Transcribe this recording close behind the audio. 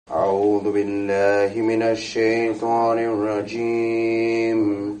أعوذ بالله من الشيطان الرجيم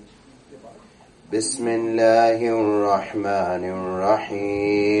بسم الله الرحمن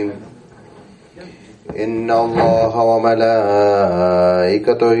الرحيم إن الله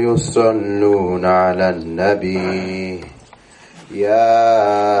وملائكته يصلون على النبي يا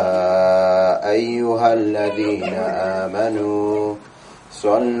أيها الذين آمنوا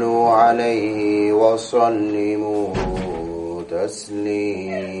صلوا عليه وسلموا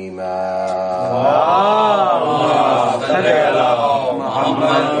تسليما اللهم صل على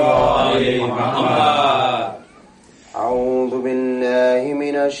محمد وآل محمد أعوذ بالله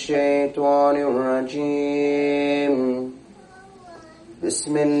من الشيطان الرجيم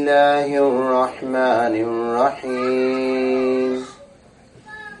بسم الله الرحمن الرحيم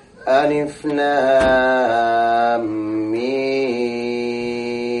ألف لام ميم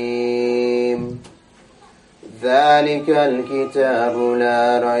ذلك الكتاب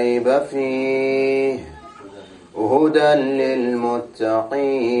لا ريب فيه هدى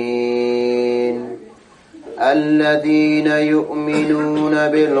للمتقين الذين يؤمنون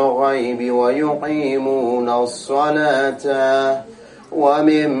بالغيب ويقيمون الصلاة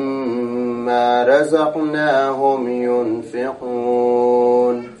ومما رزقناهم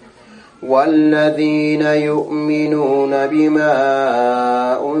ينفقون والذين يؤمنون بما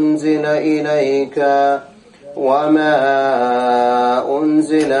أنزل إليك وما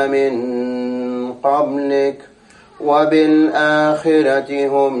أنزل من قبلك وبالآخرة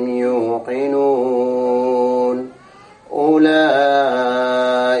هم يوقنون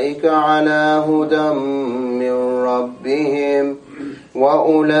أولئك على هدى من ربهم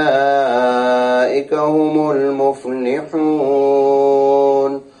وأولئك هم المفلحون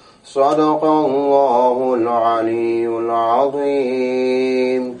صدق الله العلي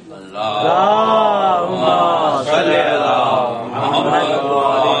العظيم اللهم صل على محمد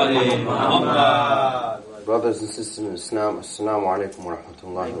وآل محمد. Brothers and sisters in Islam, Assalamu alaikum wa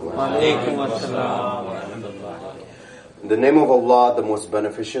rahmatullahi wa barakatuh. In the name of Allah, the most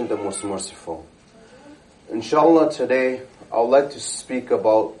beneficent, the most merciful. Inshallah, today I would like to speak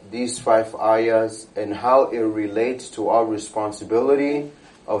about these 5 ayahs and how it relates to our responsibility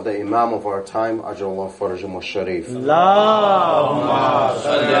of the Imam of our time, Ajrullah Farajum al-Sharif. Allahumma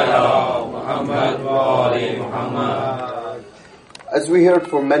salli ala Muhammad wa ali Muhammad. As we heard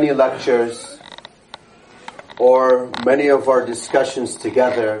from many lectures, or many of our discussions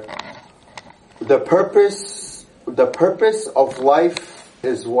together, the purpose of life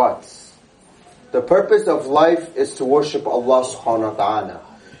is what? The purpose of life is to worship Allah subhanahu wa ta'ala.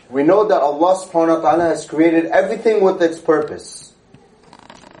 We know that Allah subhanahu wa ta'ala has created everything with its purpose.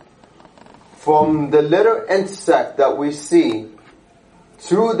 From the little insect that we see,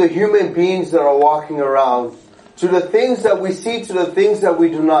 to the human beings that are walking around, to the things that we see, to the things that we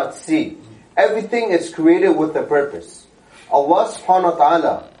do not see. Everything is created with a purpose. Allah subhanahu wa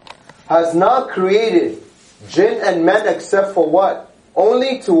ta'ala has not created jinn and men except for what?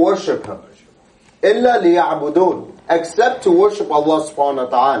 Only to worship Him. إِلَّا لِيَعْبُدُونَ, except to worship Allah subhanahu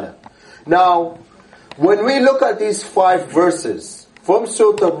wa ta'ala. Now, when we look at these 5 verses from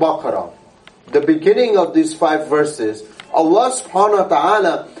Surah Al-Baqarah, the beginning of these 5 verses, Allah subhanahu wa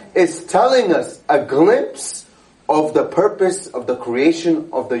ta'ala is telling us a glimpse of the purpose of the creation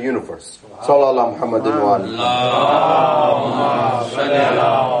of the universe. Sallallahu Muhammadin wa alihi. Allahumma salli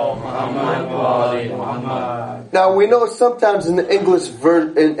ala Muhammad wa ali Muhammad. Now we know sometimes in the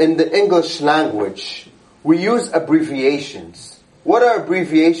English language we use abbreviations. What are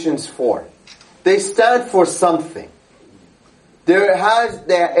abbreviations for? They stand for something. It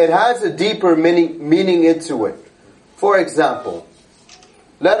has a deeper meaning into it. For example,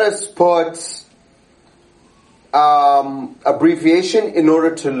 let us put abbreviation in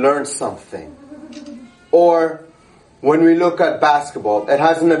order to learn something. Or when we look at basketball, it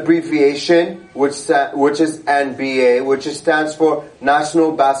has an abbreviation which is NBA, which stands for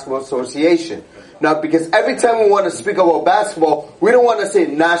National Basketball Association. Now, because every time we want to speak about basketball, we don't want to say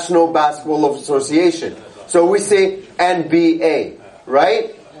National Basketball Association. So we say NBA,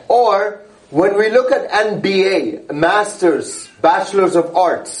 right? Or when we look at NBA, Masters, Bachelors of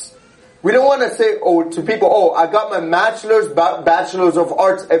Arts, we don't want to say to people, I got my Bachelors of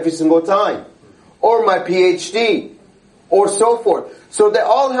Arts every single time. Or my PhD. Or so forth. So they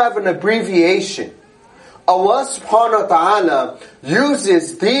all have an abbreviation. Allah subhanahu wa ta'ala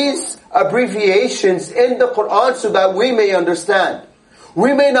uses these abbreviations in the Quran so that we may understand.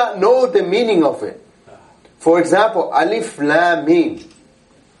 We may not know the meaning of it. For example, Alif Lam Mim.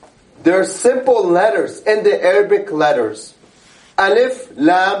 There are simple letters in the Arabic letters. Alif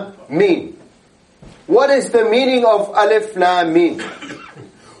Lam Mim. What is the meaning of Alif Lam Mim?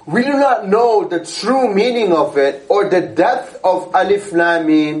 We do not know the true meaning of it or the depth of Alif Lam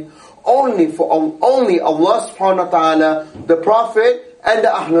Mim. Only Allah subhanahu wa ta'ala, the Prophet and the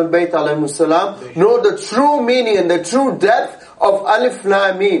Ahlul Bayt alayhimus salam know the true meaning and the true depth of Alif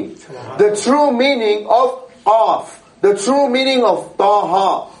Lam Mim. The true meaning of Qaf. The true meaning of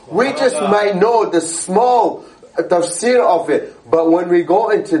Taha. We just might know the small tafsir of it. But when we go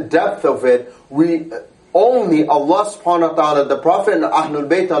into depth of it, only Allah subhanahu wa ta'ala, the Prophet and the Ahlul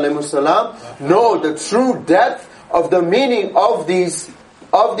Bayt alayhimus salam know the true depth of the meaning of these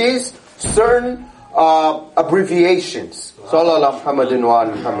certain abbreviations. Sallallahu Muhammadin wa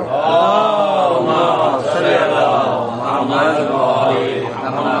ala Muhammad.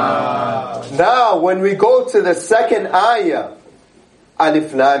 Now, when we go to the second ayah,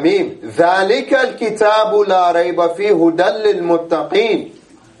 Alif Lam Mim, ذَلِكَ الْكِتَابُ لَا رَيْبَ فِيهِ هُدًى لِلْمُتَّقِينَ.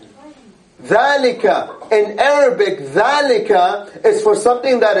 ذَلِكَ, in Arabic, ذَلِكَ is for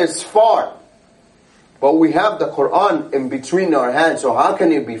something that is far. But we have the Quran in between our hands, so how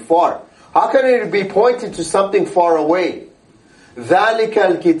can it be far? How can it be pointed to something far away? ذَلِكَ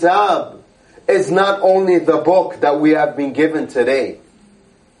الْكِتَابِ is not only the book that we have been given today.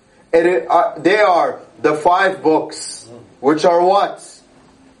 They are the 5 books, which are what?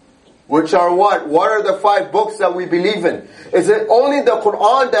 Which are what? What are the 5 books that we believe in? Is it only the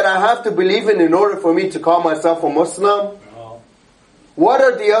Quran that I have to believe in order for me to call myself a Muslim? No. What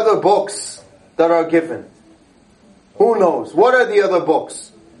are the other books that are given? Who knows? What are the other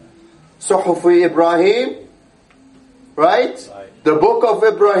books? Suhuf Ibrahim, right? The book of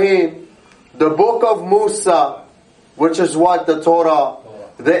Ibrahim, the book of Musa, which is what? The Torah,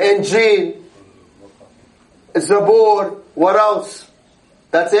 the Injil, Zabur, what else?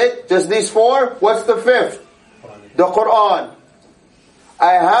 That's it? Just these 4? What's the 5th? The Quran.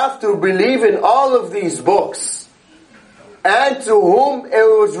 I have to believe in all of these books and to whom it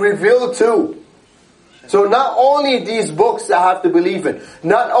was revealed to. So not only these books I have to believe in,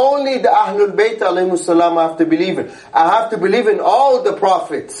 not only the Ahlul Bayt alayhimus salam I have to believe in, I have to believe in all the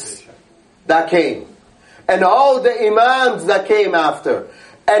prophets that came, and all the imams that came after,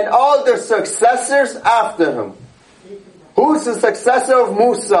 and all their successors after him. Who's the successor of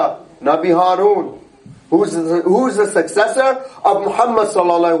Musa? Nabi Harun. Who's the successor of Muhammad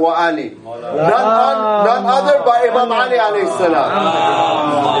sallallahu alaihi wasallam? None other but Imam Ali alayhi salam.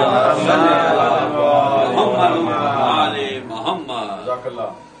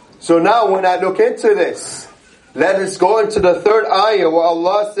 So now when I look into this, let us go into the 3rd ayah where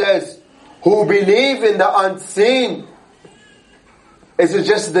Allah says, who believe in the unseen. Is it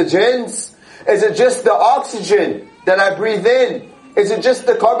just the jinns? Is it just the oxygen that I breathe in? Is it just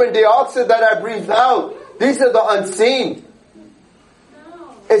the carbon dioxide that I breathe out? These are the unseen.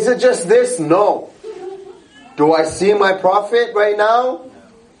 Is it just this? No. Do I see my Prophet right now?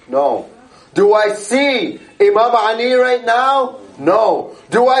 No. Do I see Imam Ali right now? No.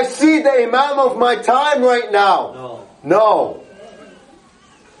 Do I see the Imam of my time right now? No.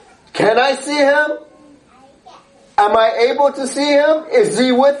 Can I see him? Am I able to see him? Is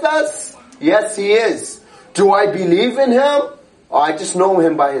he with us? Yes, he is. Do I believe in him? Oh, I just know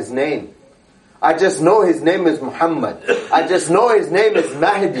him by his name. I just know his name is Muhammad. I just know his name is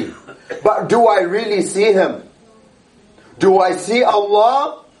Mehdi. But do I really see him? Do I see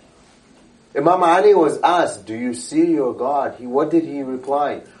Allah? Imam Ali was asked, do you see your God? What did he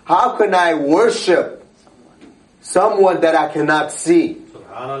reply? How can I worship someone that I cannot see?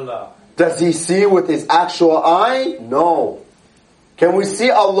 Subhanallah. Does he see with his actual eye? No. Can we see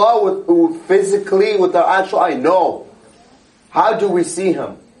Allah physically with our actual eye? No. How do we see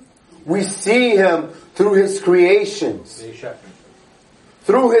him? We see him through his creations.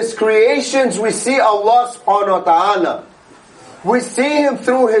 Through his creations we see Allah subhanahu wa ta'ala. We see him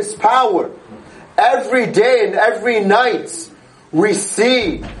through his power. Every day and every night we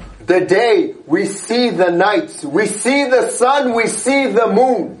see the day, we see the night, we see the sun, we see the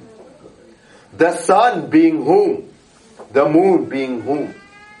moon. The sun being whom? The moon being whom?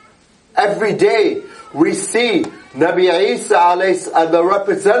 Every day we see Nabi Isa the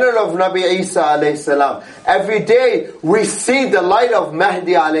representative of Nabi Isa alayhi salam. Every day we see the light of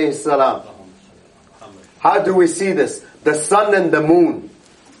Mehdi alayhi salam. How do we see this? The sun and the moon,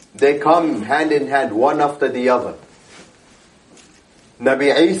 they come hand in hand, one after the other.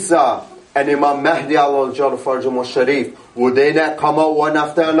 Nabi Isa and Imam Mehdi al Sharif, would they not come out one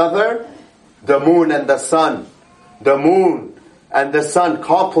after another? The moon and the sun. The moon and the sun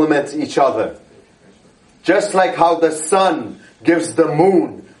complement each other. Just like how the sun gives the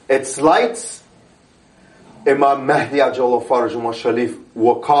moon its lights, Imam Mehdi al Sharif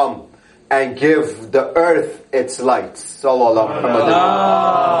will come and give the earth its light. Sallallahu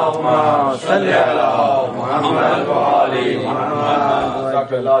Allahumma salli ala Muhammad wa ali Muhammad.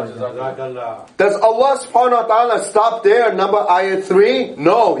 Does Allah subhanahu wa ta'ala stop there, ayah 3?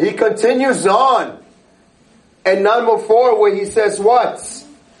 No, He continues on. And number 4, where He says what?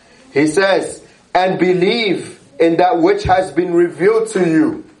 He says, and believe in that which has been revealed to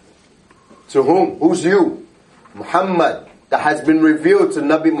you. To whom? Who's you? Muhammad. That has been revealed to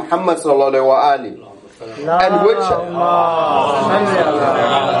Nabi Muhammad sallallahu alaihi wasallam. And which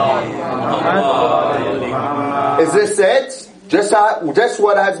is this it? Just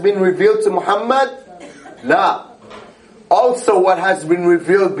what has been revealed to Muhammad? La. Also what has been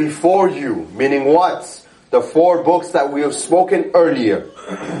revealed before you. Meaning what? The 4 books that we have spoken earlier.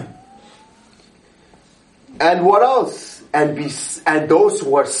 And what else? And those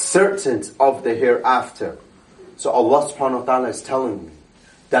who are certain of the hereafter. So Allah subhanahu wa ta'ala is telling me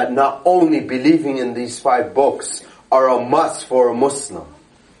that not only believing in these 5 books are a must for a Muslim,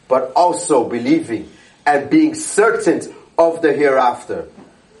 but also believing and being certain of the hereafter.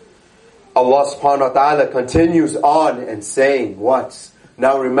 Allah subhanahu wa ta'ala continues on and saying what?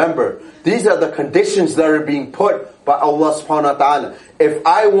 Now remember, these are the conditions that are being put by Allah subhanahu wa ta'ala. If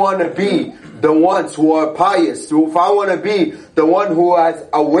I want to be the ones who are pious, if I want to be the one who has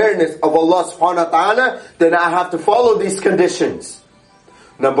awareness of Allah subhanahu wa ta'ala, then I have to follow these conditions.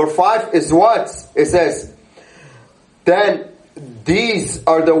 Number 5 is what? It says, then these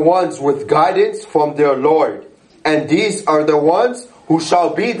are the ones with guidance from their Lord, and these are the ones who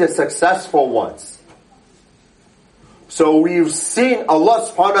shall be the successful ones. So we've seen Allah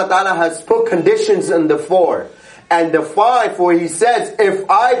subhanahu wa ta'ala has put conditions in the 4. And the 5 where He says, if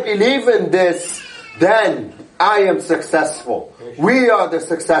I believe in this, then I am successful. We are the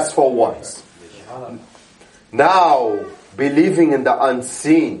successful ones. Now, believing in the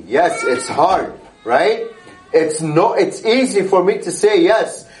unseen. Yes, it's hard, right? It's easy for me to say,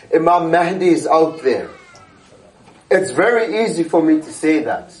 yes, Imam Mehdi is out there. It's very easy for me to say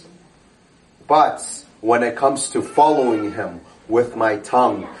that. But when it comes to following him with my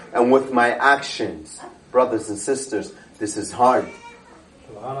tongue and with my actions, brothers and sisters, this is hard.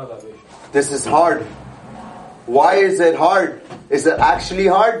 This is hard. Why is it hard? Is it actually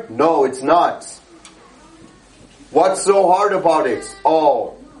hard? No, it's not. What's so hard about it?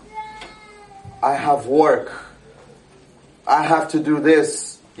 Oh, I have work. I have to do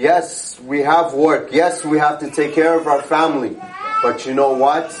this. Yes, we have work. Yes, we have to take care of our family. But you know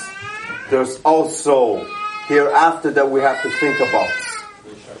what? There's also hereafter that we have to think about.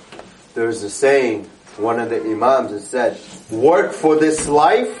 There's a saying, one of the Imams has said, work for this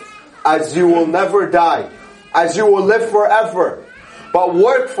life as you will never die, as you will live forever. But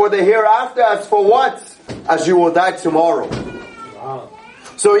work for the hereafter as for what? As you will die tomorrow.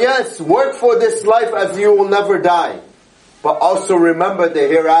 So yes, work for this life as you will never die. But also remember the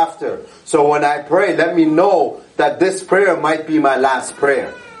hereafter. So when I pray, let me know that this prayer might be my last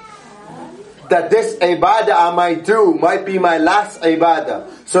prayer. That this ibadah I might do might be my last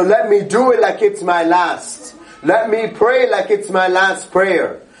ibadah. So let me do it like it's my last. Let me pray like it's my last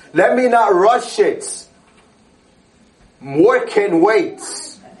prayer. Let me not rush it. Work can wait.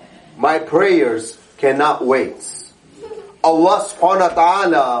 My prayers cannot wait. Allah subhanahu wa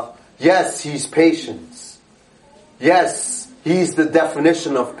ta'ala, yes, He's patience. Yes, He's the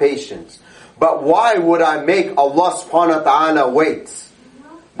definition of patience. But why would I make Allah subhanahu wa ta'ala wait?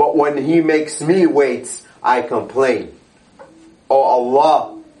 But when He makes me wait, I complain. Oh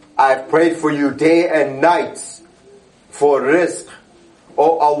Allah, I've prayed for you day and night for rizq.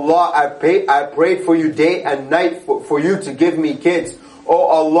 Oh Allah, I prayed for you day and night for you to give me kids. Oh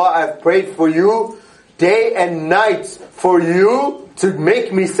Allah, I've prayed for you day and night for you to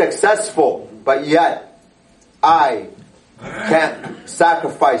make me successful. But yet, I can't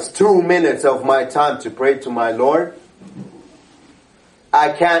sacrifice 2 minutes of my time to pray to my Lord.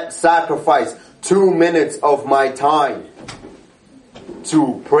 I can't sacrifice 2 minutes of my time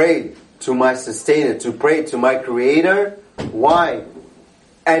to pray to my sustainer, to pray to my creator. Why?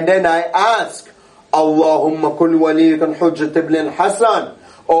 And then I ask, Allahumma kulli waliyakan hujjat ibn al-Hasan.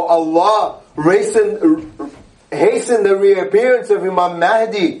 Oh Allah, hasten the reappearance of Imam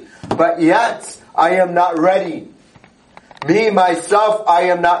Mehdi. But yet, I am not ready. Me, myself, I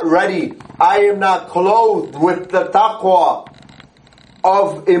am not ready. I am not clothed with the taqwa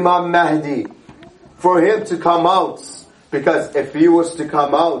of Imam Mehdi for him to come out. Because if he was to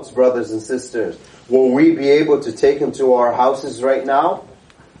come out, brothers and sisters, will we be able to take him to our houses right now?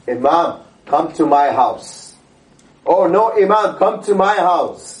 Imam, come to my house. Oh no, Imam, come to my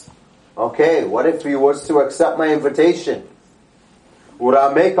house. Okay, what if he was to accept my invitation? Would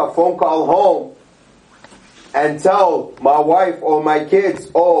I make a phone call home and tell my wife or my kids,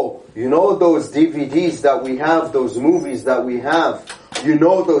 oh, you know those DVDs that we have, those movies that we have, you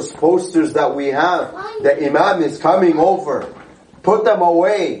know those posters that we have, the Imam is coming over. Put them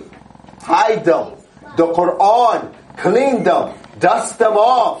away. Hide them. The Quran, clean them. Dust them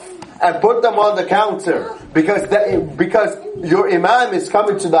off. And put them on the counter. Because your Imam is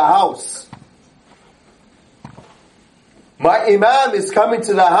coming to the house. My Imam is coming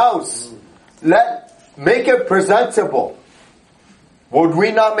to the house. Make it presentable. Would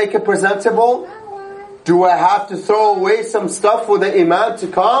we not make it presentable? Do I have to throw away some stuff for the Imam to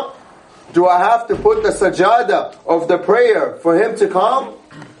come? Do I have to put the sajada of the prayer for him to come?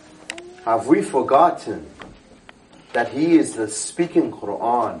 Have we forgotten that he is the speaking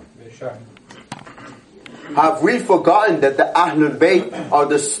Quran? Have we forgotten that the Ahlul Bayt are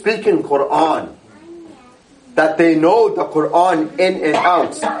the speaking Quran? That they know the Quran in and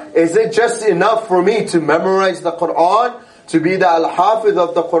out. Is it just enough for me to memorize the Quran, to be the Al-Hafiz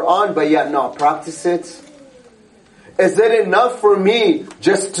of the Quran, but yet not practice it? Is it enough for me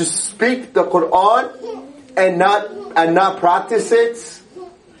just to speak the Quran and not practice it?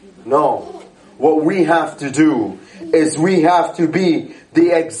 No. What we have to do is we have to be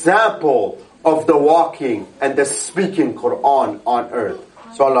the example of the walking and the speaking Quran on earth.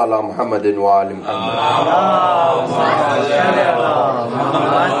 Sallallahu Muhammadin wa ali Muhammad.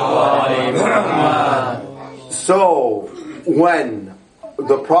 So, when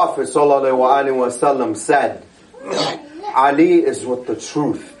the Prophet ﷺ said, Ali is with the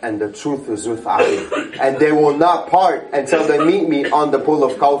truth and the truth is with Ali, and they will not part until they meet me on the pool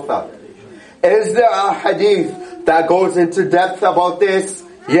of Kawthar. Is there a hadith that goes into depth about this?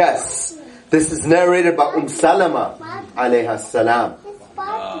 Yes. This is narrated by Salama alayha salam.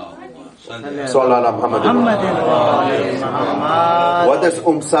 What does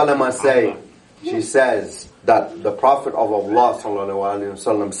Salama say? She says that the Prophet of Allah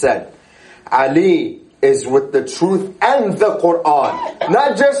ﷺ said, Ali is with the truth and the Quran.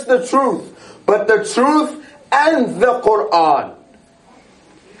 Not just the truth, but the truth and the Quran.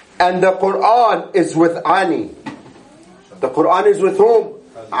 And the Quran is with Ali. The Quran is with whom?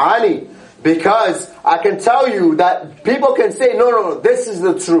 Ali. Because I can tell you that people can say, no, this is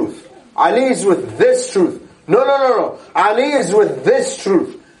the truth. Ali is with this truth. No. Ali is with this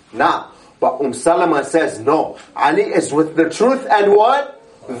truth. Nah. But Salama says, no. Ali is with the truth and what?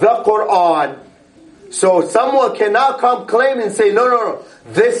 The Quran. So someone cannot come claim and say, no.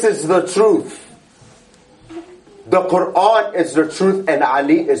 This is the truth. The Quran is the truth and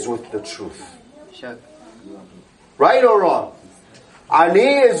Ali is with the truth. Right or wrong?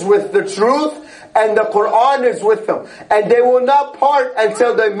 Ali is with the truth and the Quran is with them. And they will not part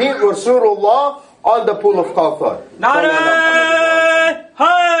until they meet Rasulullah on the pool of Kawthar.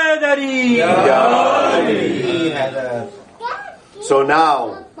 So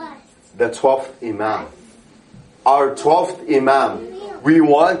now, the 12th Imam. Our 12th Imam. We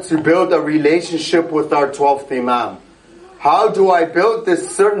want to build a relationship with our 12th Imam. How do I build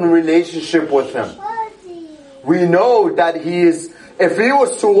this certain relationship with him? We know that he is, if he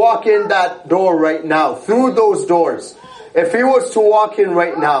was to walk in that door right now, through those doors, if he was to walk in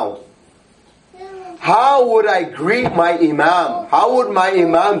right now, how would I greet my Imam? How would my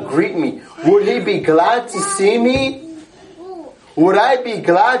Imam greet me? Would he be glad to see me? Would I be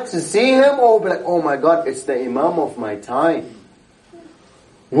glad to see him? Or be like, oh my God, it's the Imam of my time.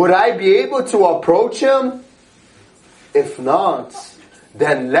 Would I be able to approach him? If not,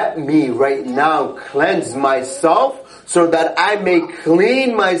 then let me right now cleanse myself so that I may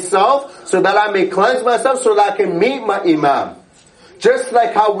clean myself, so that I may cleanse myself so that I can meet my Imam. Just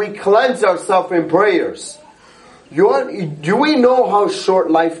like how we cleanse ourselves in prayers. Do we know how short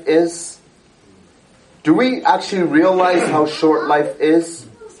life is? Do we actually realize how short life is?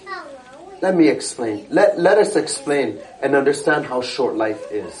 Let me explain. Let us explain and understand how short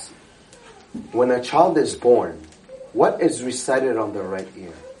life is. When a child is born, what is recited on the right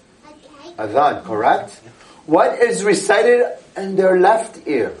ear? Adhan, correct? What is recited in their left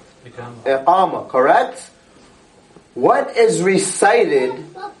ear? Iqama, correct? What is recited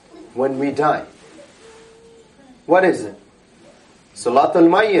when we die? What is it? Salat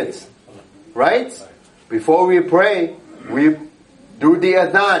al-Mayyit, right? Before we pray, we do the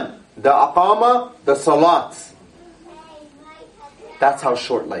adhan, the aqama, the salat. That's how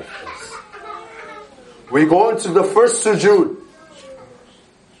short life is. We go into the first sujood.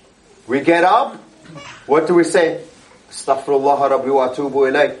 We get up. What do we say? Astaghfirullah Rabbi wa atubu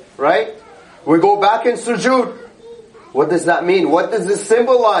ilayh. Right? We go back in sujood. What does that mean? What does this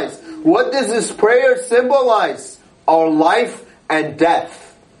symbolize? What does this prayer symbolize? Our life and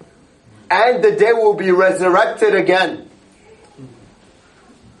death. And the day will be resurrected again.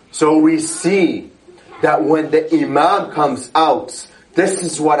 So we see that when the Imam comes out, this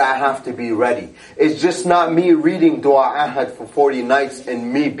is what I have to be ready. It's just not me reading Dua Ahad for 40 nights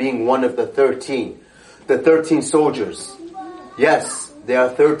and me being one of the 13. The 13 soldiers. Yes, there are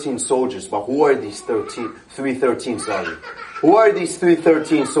 13 soldiers, but who are these 313, sorry. Who are these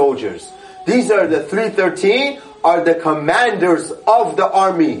 313 soldiers? These are the 313 are the commanders of the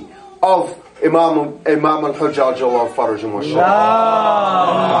army of Imam al-Hujjaj Allah Farajum wa Shah.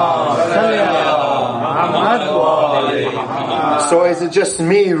 So is it just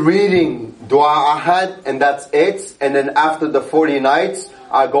me reading Dua Ahad and that's it? And then after the 40 nights,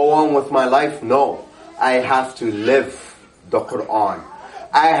 I go on with my life? No. I have to live the Quran.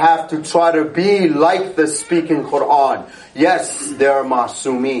 I have to try to be like the speaking Quran. Yes, there are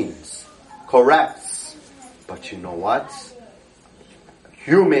masumeens. Correct. But you know what?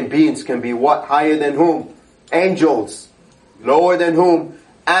 Human beings can be what? Higher than whom? Angels. Lower than whom?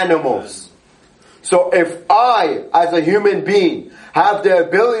 Animals. So if I, as a human being, have the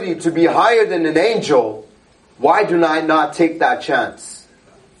ability to be higher than an angel, why do I not take that chance?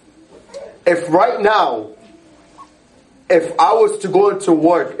 If right now, if I was to go into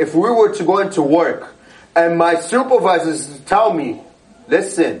work, if we were to go into work, and my supervisors tell me,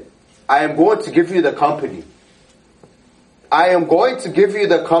 listen, I am going to give you the company. I am going to give you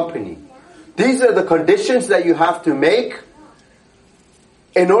the company. These are the conditions that you have to make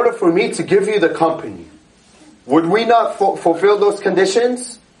in order for me to give you the company. Would we not fulfill those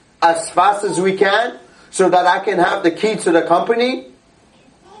conditions as fast as we can so that I can have the key to the company?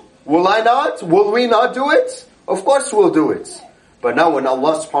 Will I not? Will we not do it? Of course we'll do it. But now when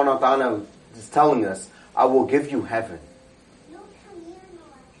Allah subhanahu wa ta'ala is telling us, I will give you heaven.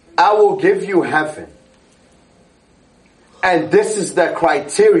 I will give you heaven. And this is the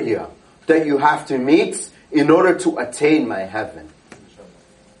criteria that you have to meet in order to attain my heaven.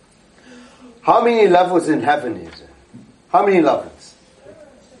 How many levels in heaven is it? How many levels?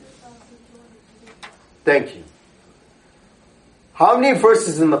 Thank you. How many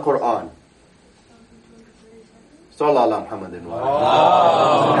verses in the Quran? Sallallahu Muhammadin wa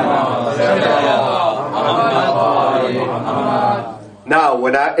Now,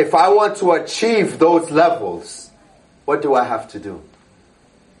 if I want to achieve those levels, what do I have to do?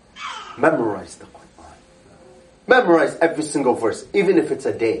 Memorize the Quran. Memorize every single verse, even if it's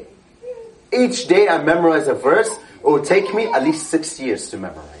a day. Each day I memorize a verse, it will take me at least 6 years to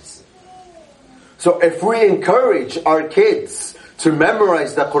memorize. So if we encourage our kids to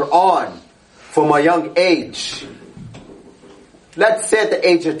memorize the Quran from a young age, let's say at the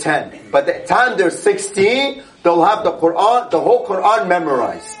age of 10, but the time they're 16, they'll have the Quran, the whole Quran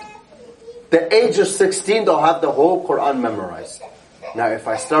memorized. The age of 16, they'll have the whole Quran memorized. Now if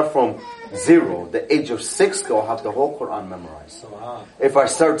I start from 0, the age of 6, they'll have the whole Quran memorized. If I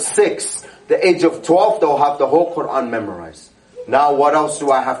start 6, the age of 12, they'll have the whole Quran memorized. Now what else do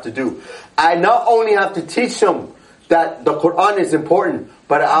I have to do? I not only have to teach them that the Quran is important,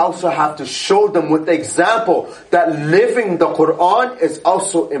 but I also have to show them with the example that living the Quran is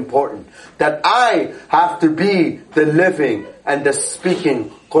also important. That I have to be the living and the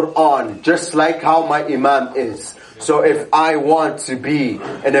speaking Quran, just like how my Imam is. So if I want to be,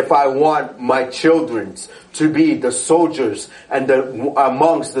 and if I want my children to be the soldiers and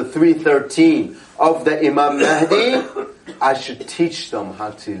amongst the 313 of the Imam Mehdi, I should teach them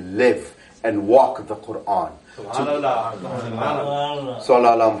how to live and walk the Quran. Sallallahu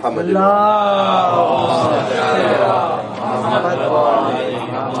Muhammadin.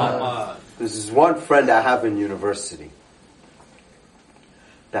 This is one friend I have in university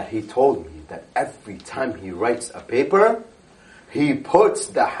that he told me that every time he writes a paper, he puts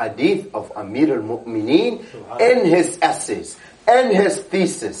the hadith of Amir al-Mu'mineen in his essays, in his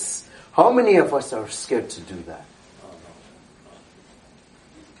thesis. How many of us are scared to do that?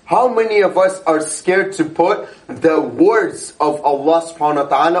 How many of us are scared to put the words of Allah subhanahu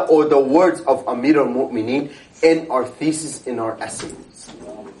wa ta'ala or the words of Amir al-Mu'mineen in our thesis, in our essays?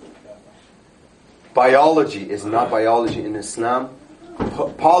 Biology is not biology in Islam.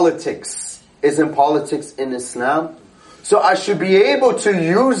 Politics isn't politics in Islam. So I should be able to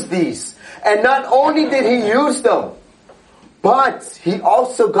use these. And not only did he use them, but he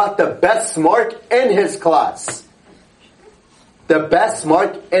also got the best mark in his class. The best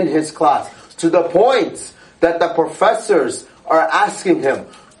mark in his class. To the point that the professors are asking him,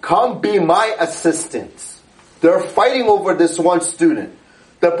 come be my assistant. They're fighting over this one student.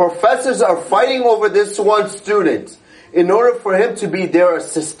 The professors are fighting over this one student in order for him to be their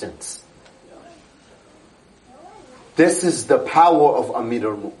assistant. This is the power of Amir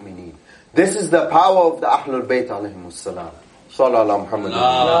al-Mu'mineen. This is the power of the Ahlul Bayt alayhimus salam. Sallallahu Muhammad.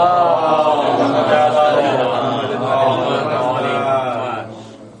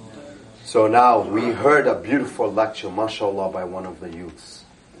 So now we heard a beautiful lecture, mashallah, by one of the youths.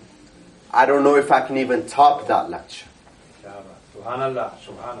 I don't know if I can even top that lecture. Subhanallah,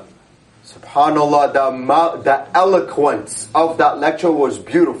 Subhanallah. Subhanallah, the eloquence of that lecture was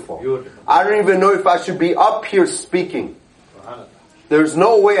beautiful. I don't even know if I should be up here speaking. There's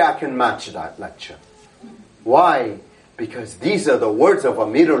no way I can match that lecture. Why? Because these are the words of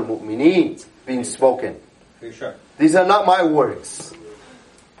Amir al-Mu'mineen being spoken. These are not my words.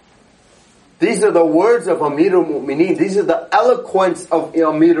 These are the words of Amir al-Mu'mineen. These are the eloquence of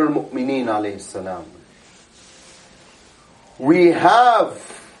Amir al-Mu'mineen alayhi salam. We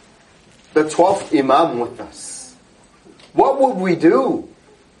have the 12th Imam with us. What would we do?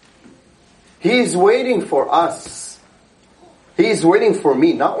 He's waiting for us. He's waiting for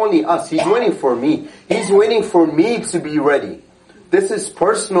me. Not only us, He's waiting for me. He's waiting for me to be ready. This is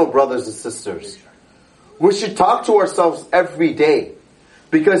personal, brothers and sisters. We should talk to ourselves every day.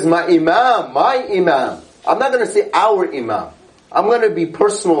 Because my Imam, I'm not going to say our Imam. I'm going to be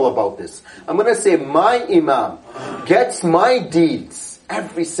personal about this. I'm going to say my Imam gets my deeds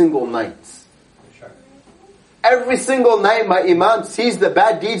every single night. Every single night my Imam sees the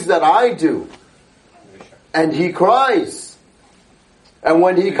bad deeds that I do. And he cries. And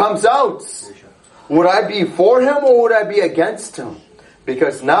when he comes out, would I be for him or would I be against him?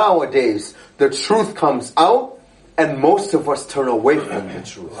 Because nowadays, the truth comes out and most of us turn away from the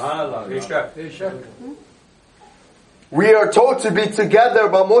truth. We are told to be together,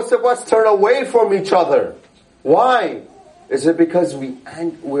 but most of us turn away from each other. Why? Is it because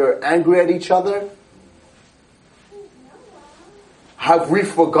we're angry at each other? Have we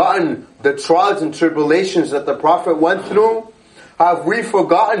forgotten the trials and tribulations that the Prophet went through? Have we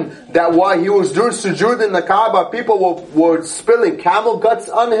forgotten that while he was doing sujood in the Kaaba, people were spilling camel guts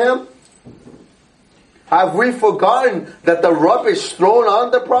on him? Have we forgotten that the rubbish thrown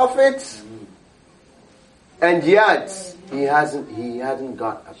on the Prophet? And yet, he hadn't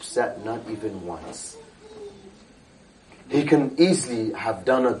got upset, not even once. He can easily have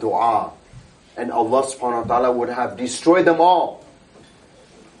done a dua, and Allah subhanahu wa ta'ala would have destroyed them all.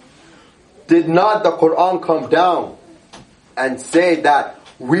 Did not the Quran come down and say that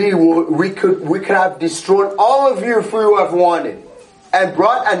we could have destroyed all of you if we have wanted, and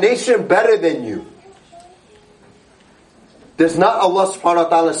brought a nation better than you? Does not Allah subhanahu wa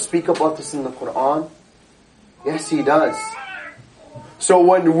ta'ala speak about this in the Quran? Yes, He does. So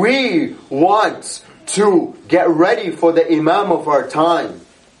when we want to get ready for the Imam of our time,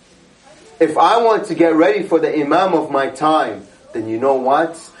 if I want to get ready for the Imam of my time, then you know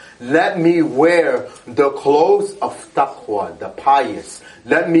what? Let me wear the clothes of taqwa, the pious.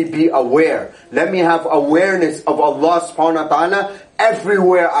 Let me be aware. Let me have awareness of Allah subhanahu wa ta'ala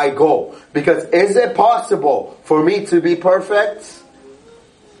everywhere I go. Because is it possible for me to be perfect?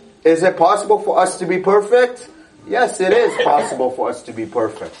 Is it possible for us to be perfect? Yes, it is possible for us to be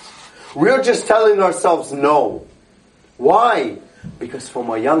perfect. We're just telling ourselves no. Why? Because from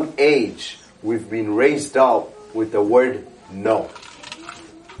a young age, we've been raised up with the word no.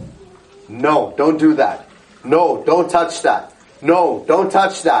 No, don't do that. No, don't touch that. No, don't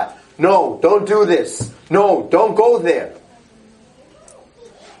touch that. No, don't do this. No, don't go there.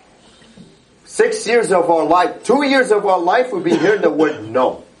 6 years of our life, 2 years of our life, we've been hearing the word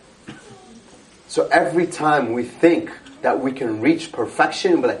no. So every time we think that we can reach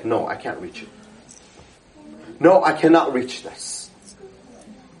perfection, we're like, no, I can't reach it. No, I cannot reach this.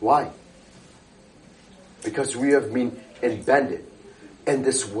 Why? Because we have been embedded in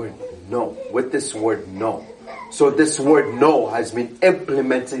this word no, with this word no. So this word no has been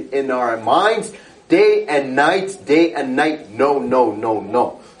implemented in our minds day and night, no, no, no,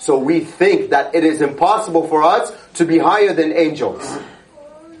 no. So we think that it is impossible for us to be higher than angels.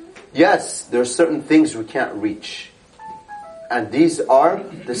 Yes, there are certain things we can't reach. And these are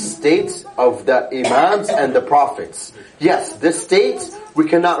the states of the Imams and the Prophets. Yes, this state we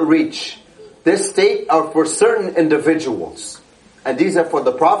cannot reach. This state are for certain individuals. And these are for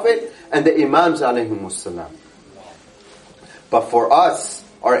the Prophet and the Imams alayhimus salam. But for us,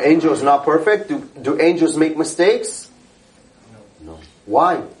 are angels not perfect? Do angels make mistakes? No.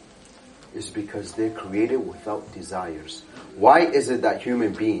 Why? It's because they're created without desires. Why is it that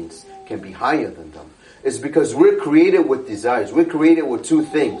human beings can be higher than them? It's because we're created with desires. We're created with two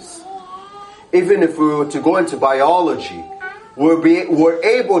things. Even if we were to go into biology, we're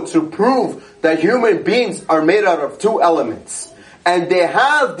able to prove that human beings are made out of two elements. And they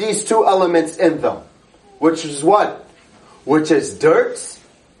have these two elements in them. Which is what? which is dirt,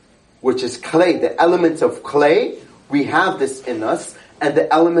 which is clay, the element of clay, we have this in us, and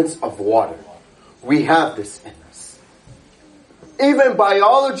the elements of water, we have this in us. Even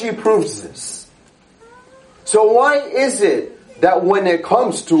biology proves this. So why is it that when it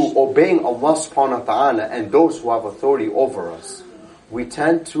comes to obeying Allah subhanahu wa ta'ala and those who have authority over us, we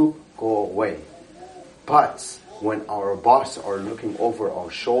tend to go away? But when our boss are looking over our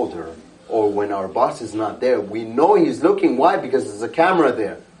shoulder, or when our boss is not there, we know he's looking. Why? Because there's a camera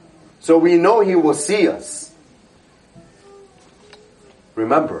there. So we know he will see us.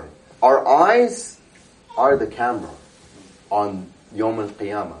 Remember, our eyes are the camera on Yawm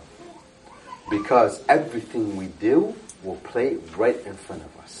al-Qiyamah. Because everything we do will play right in front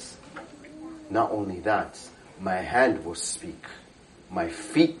of us. Not only that, my hand will speak. My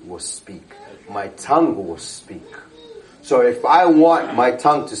feet will speak. My tongue will speak. So if I want my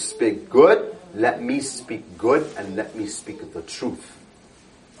tongue to speak good, let me speak good and let me speak the truth.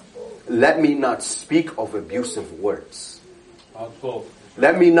 Let me not speak of abusive words.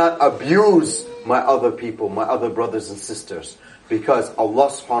 Let me not abuse my other people, my other brothers and sisters. Because Allah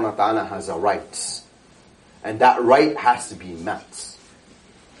subhanahu wa ta'ala has a right. And that right has to be met.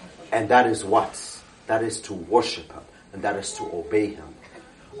 And that is what? That is to worship Him. And that is to obey Him.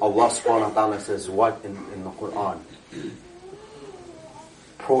 Allah subhanahu wa ta'ala says what in the Quran?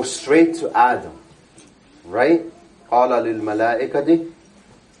 Prostrate to Adam. Right? قَالَ لِلْمَلَائِكَةِ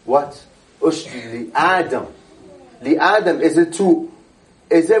what? Ushdi li Adam. Li Adam, is it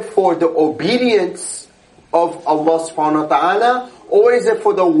for the obedience of Allah subhanahu wa ta'ala, or is it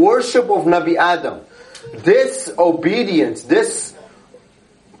for the worship of Nabi Adam? This obedience, this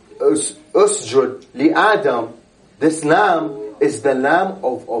usjud li Adam, this lamb is the lamb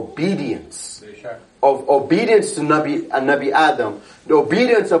of obedience. Of obedience to Nabi Adam. The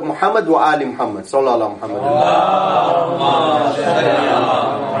obedience of Muhammad wa Ali Muhammad. Sallallahu Muhammad.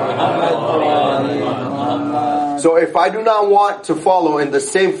 So if I do not want to follow in the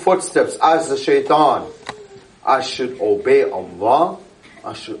same footsteps as the shaitan, I should obey Allah,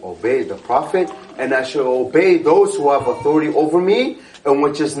 I should obey the Prophet, and I should obey those who have authority over me, and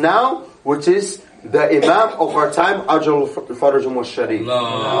which is the Imam of our time, Ajal Farajum wa Sharif.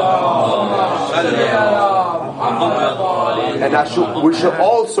 And we should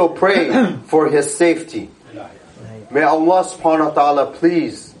also pray for his safety. May Allah subhanahu wa ta'ala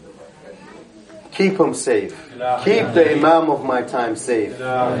please keep him safe. Keep the Imam of my time safe.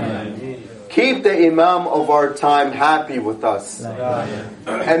 Keep the Imam of our time happy with us.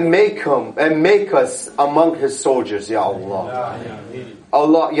 And make us among his soldiers, Ya Allah.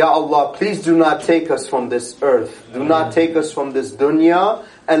 Allah, Ya Allah, please do not take us from this earth. Do not take us from this dunya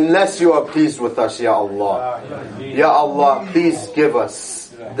unless you are pleased with us, Ya Allah. Ya Allah, please give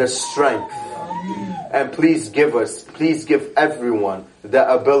us the strength. And please give everyone the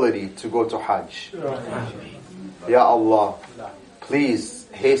ability to go to Hajj. Ya Allah, please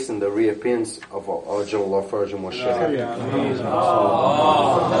hasten the reappearance of our Jalla Farjum wa Sharif.